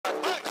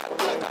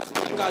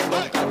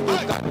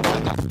Yes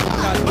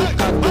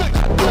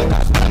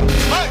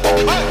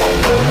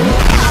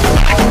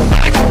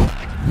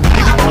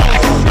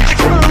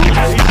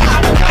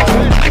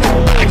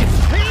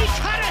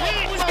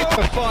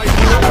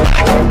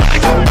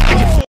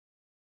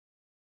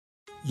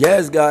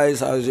guys,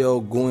 how's it all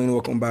going?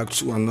 Welcome back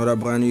to another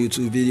brand new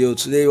YouTube video.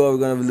 Today what we're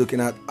going to be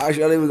looking at, we're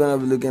going to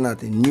be looking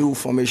at a new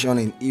formation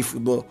in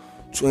eFootball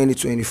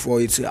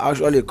 2024. It's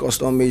actually a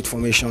custom made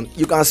formation.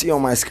 You can see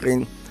on my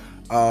screen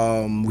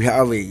we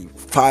have a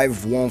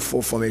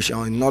 5-1-4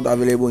 formation, not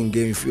available in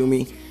game, you feel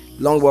me?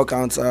 Long ball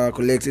counter,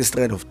 collective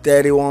strength of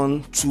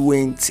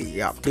 3120,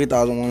 yeah,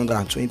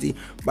 3120.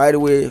 By the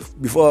way,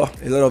 before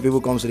a lot of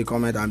people come to the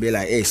comment and be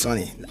like, hey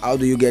Sonny, how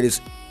do you get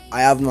this?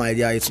 I have no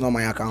idea, it's not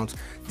my account.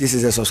 This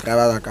is a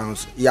subscriber's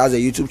account. He has a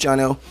YouTube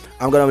channel.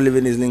 I'm gonna be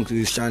leaving his link to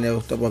his channel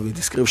top of the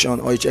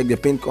description, or you check the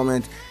pinned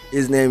comment.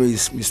 His name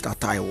is Mr.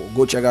 Taiwo.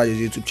 Go check out his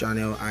YouTube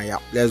channel, and yeah,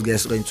 let's get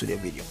straight into the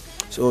video.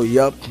 So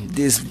yep,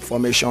 this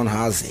formation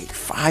has a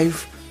 4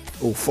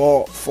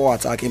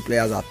 attacking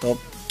players at top,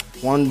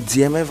 1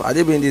 DMF. I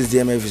did bring this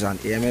DMF is an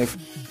AMF.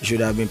 It should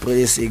have been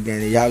pretty sick.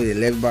 Then he has the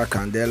left back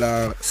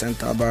Candela,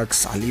 center back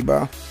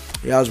Saliba.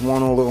 He has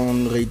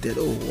 101 rated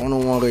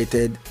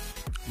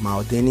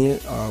Maldini.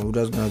 We're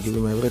just gonna give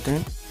him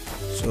everything,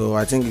 so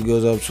I think it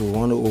goes up to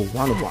 101.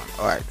 All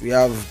right, we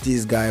have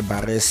this guy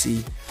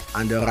Baresi,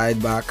 and the right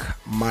back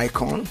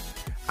Maicon,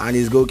 and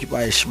his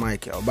goalkeeper is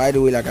Schmeichel. By the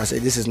way, like I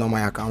said, this is not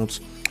my account,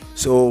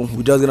 so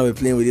we're just gonna be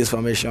playing with this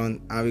formation,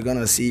 and we're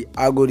gonna see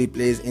how good he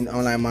plays in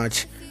online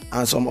match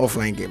and some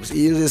offline games.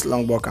 He uses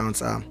long ball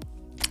counter.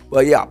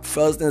 But yeah,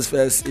 first things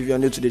first, if you're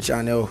new to the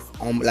channel,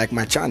 like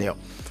my channel,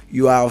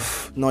 you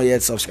have not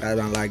yet subscribed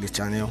and like the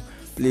channel,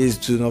 please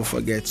do not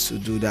forget to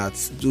do that.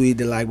 Do hit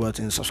the like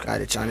button, subscribe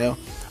to the channel,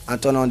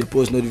 and turn on the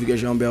post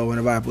notification bell.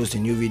 Whenever I post a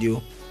new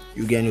video,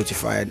 you get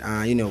notified.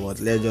 And you know what,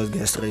 let's just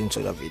get straight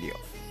into the video.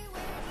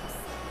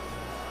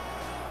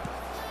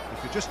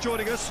 If you're just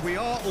joining us, we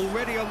are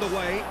already on the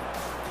way.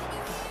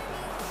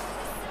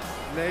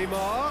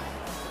 Neymar.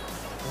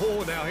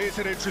 Oh, now here's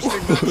an interesting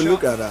matchup.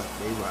 Look at that,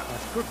 Neymar.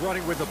 That's good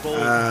running with the ball.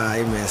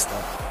 He messed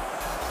up.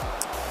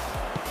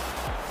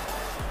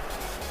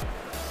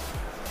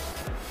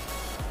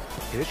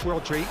 Here's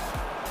Rodri,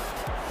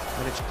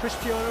 and it's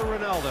Cristiano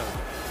Ronaldo.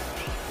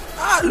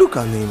 Look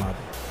at Neymar.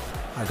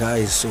 That guy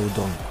is so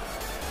dumb.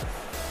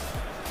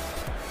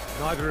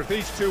 Neither of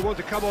these two want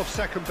to come off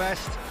second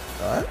best.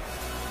 Alright.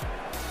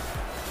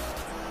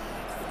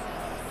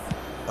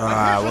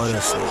 What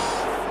a save.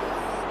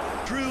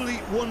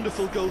 Truly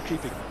wonderful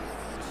goalkeeping.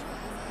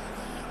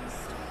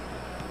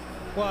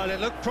 Well, it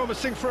looked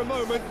promising for a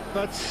moment,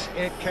 but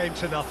it came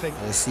to nothing.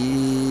 Messi.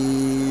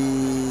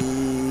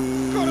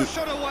 Got a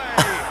shot away.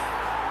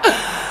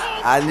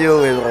 I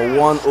knew it was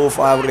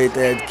 105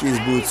 rated Kiss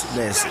Boots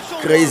Messi.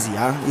 Crazy,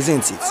 huh?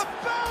 Isn't it?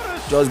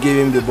 Just give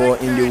him the ball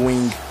in the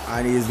wing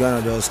and he's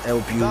gonna just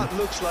help you.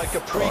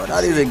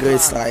 That is a great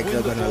strike,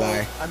 not gonna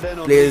lie.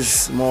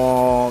 Plays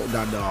more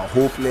than the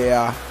whole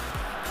player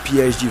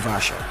PSG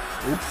version.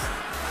 Oops.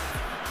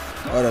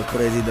 What a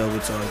crazy double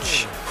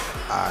touch.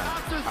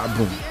 And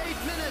boom.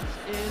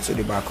 To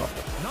the backup.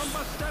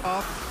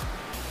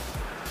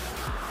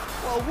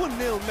 Well,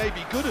 1-0 may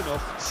be good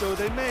enough, so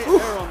they may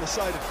err on the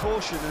side of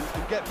caution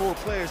and get more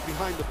players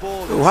behind the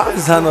ball. How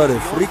is that not a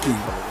free kick?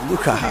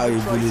 Look at how he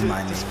bullied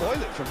my name. Spoil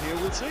it from here,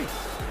 we'll see.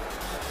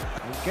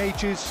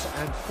 Engages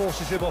and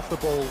forces him off the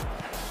ball.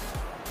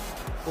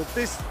 Well,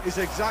 this is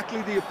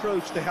exactly the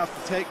approach they have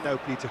to take now,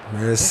 Peter.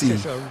 Messi. This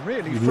is a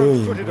really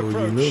front-footed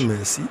approach. You know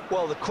Messi.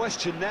 Well, the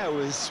question now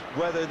is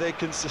whether they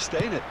can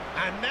sustain it.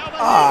 And now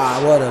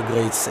what a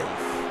great save.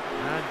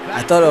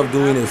 I thought of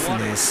doing a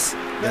finesse.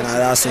 Then at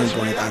that same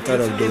point, I thought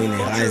of doing a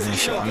rising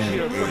shot,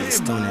 a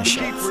stunning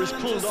shot.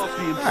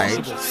 Right,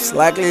 it's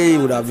likely he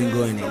would have been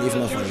going in, if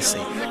not for the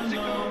save.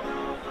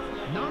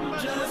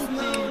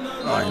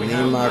 Alright,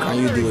 Neymar, can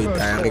you do a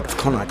direct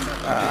corner?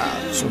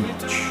 So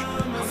much.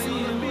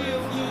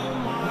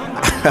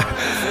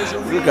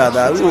 Look at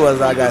that, who was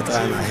that guy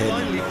trying to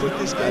head him?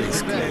 That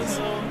is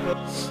crazy.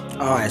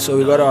 Alright, so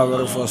we got our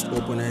very first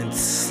opponent.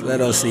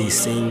 Let us see,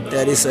 Sin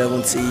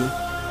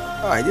 30-70.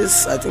 Alright, I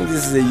think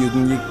this is a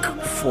unique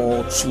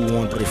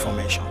 4-2-1-3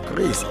 formation.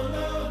 Crazy.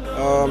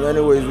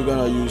 Anyways, we're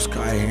gonna use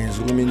Kai Hens,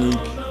 Dominic.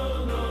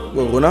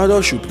 Well,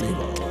 Ronaldo should play,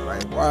 but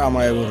right, why am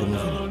I even removing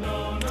him?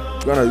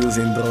 We're gonna use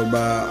in Dribble,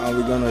 and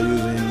we're gonna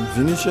use in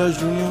Vinicius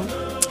Jr.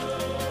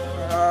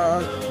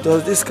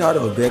 Does this card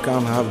of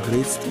Beckham have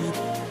great speed?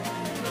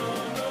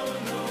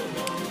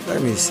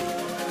 Let me see.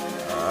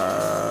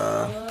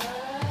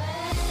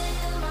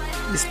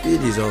 His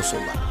speed is also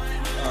bad.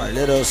 Alright,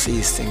 let us see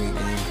his team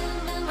again.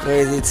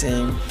 Crazy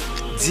team.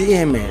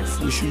 DMF,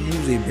 we should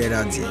use a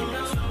better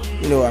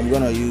DMF. You know, I'm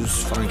gonna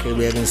use Frank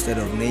Ribery instead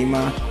of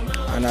Neymar,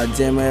 and at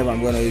DMF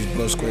I'm gonna use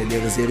Bosquet.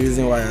 There is a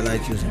reason why I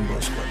like using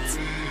Bosquet.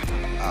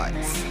 Alright.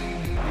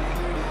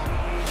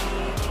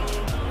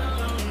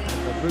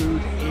 The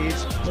mood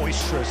is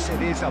boisterous.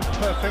 It is a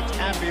perfect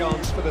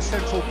ambience for the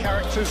central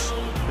characters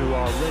who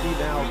are ready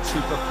now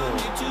to perform.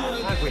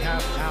 And we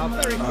have our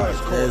very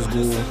first Let's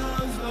go.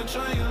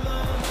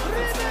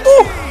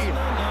 Ooh,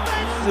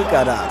 look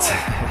at that.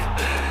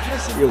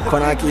 Yo,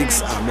 corner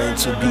kicks are meant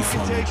to be for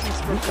me.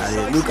 Look at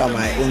it. Look at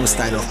my own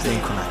style of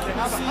playing corner kicks.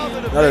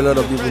 Not a lot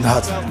of people know how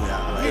to do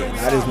that. But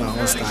that is my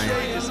own style.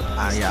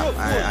 And yeah,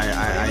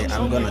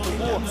 I'm gonna take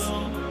that.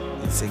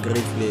 It's a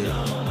great play,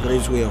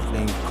 great way of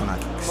playing corner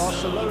kicks.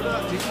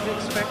 Barcelona didn't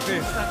expect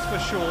this, that's for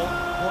sure.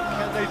 What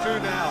can they do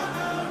now?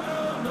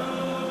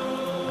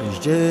 It's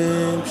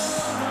James.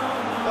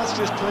 That's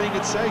just playing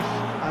it safe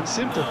and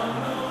simple.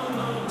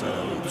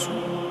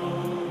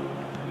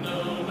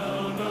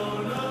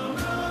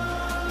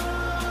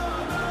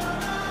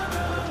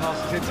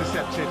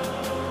 Intercepted.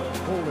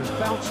 Ball is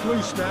bounced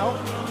loose now.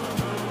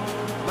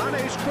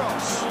 Mane's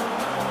cross.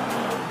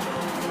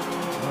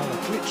 Well, a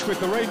glitch with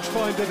the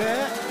rangefinder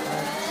there.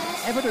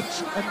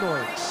 Evident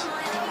annoyance.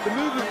 The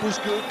movement was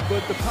good,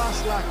 but the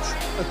pass lacked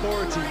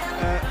authority,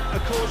 a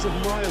cause of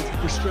mild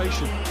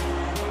frustration.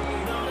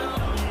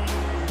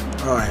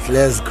 All right,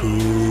 let's go.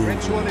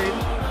 Gets one in.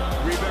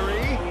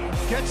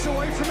 Ribéry gets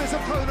away from his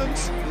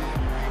opponent.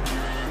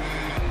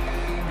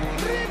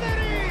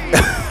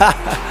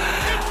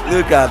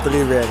 Look at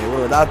Ribéry,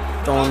 bro. That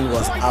tongue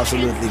was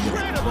absolutely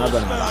great. Not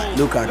gonna lie.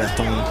 Look at the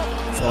tongue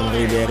from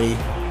Ribéry.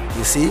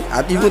 You see?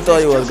 I even thought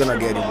he was gonna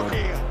get it, bro.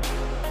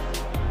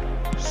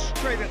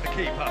 Straight at the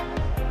keeper.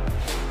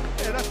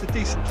 Yeah, that's a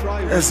decent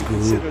try. Let's go.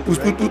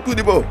 Put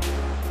the ball.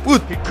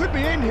 Put. He could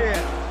be in here.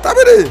 Tap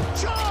it in.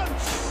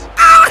 Chance.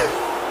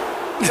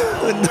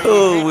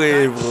 No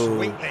way,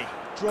 bro.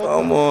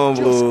 Come on,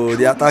 bro.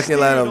 The attacking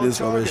line of this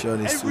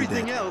formation is too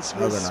dead.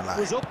 Not gonna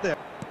lie.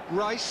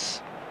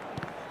 Rice.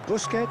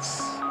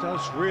 Busquets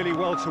does really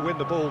well to win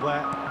the ball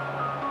there.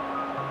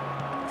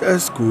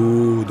 Let's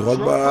go,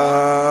 dribble.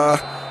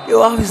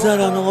 Yo, how is that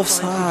an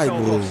offside,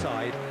 bro?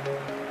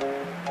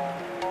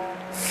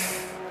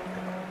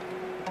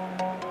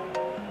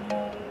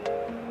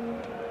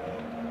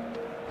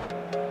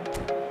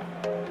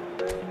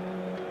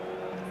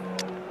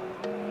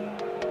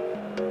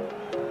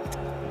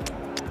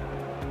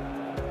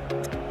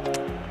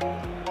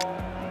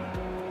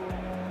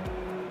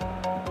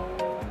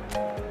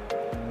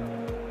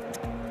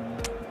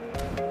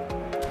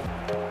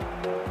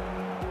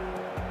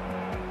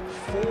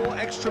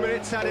 Extra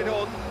minutes added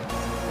on.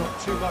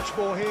 Not too much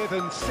more here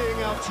than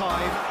seeing out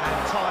time,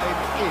 and time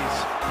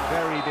is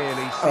very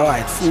nearly.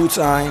 Alright, full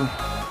time.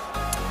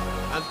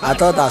 I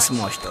thought that's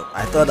much though.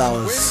 I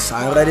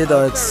already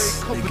thought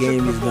the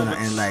game is gonna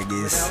end like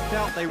this.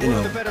 You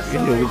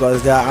know,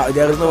 because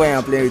there is no way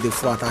I'm playing with the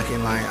full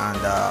attacking line,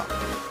 and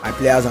my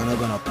players are not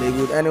gonna play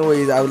good.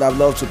 Anyways, I would have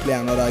loved to play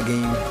another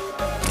game.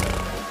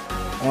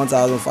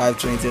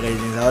 1520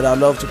 ratings. I would have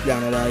loved to play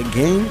another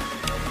game.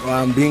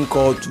 I'm being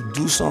called to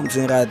do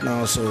something right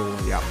now, so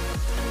yeah,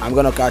 I'm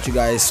gonna catch you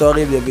guys.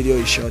 Sorry if the video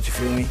is short, you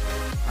feel me?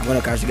 I'm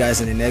gonna catch you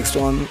guys in the next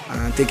one,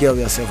 and take care of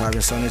yourself. Have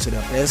your son to the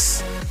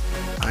best.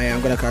 I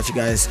am gonna catch you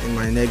guys in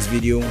my next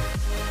video.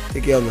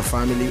 Take care of your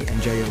family,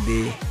 enjoy your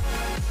day,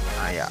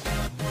 and yeah,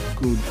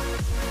 good.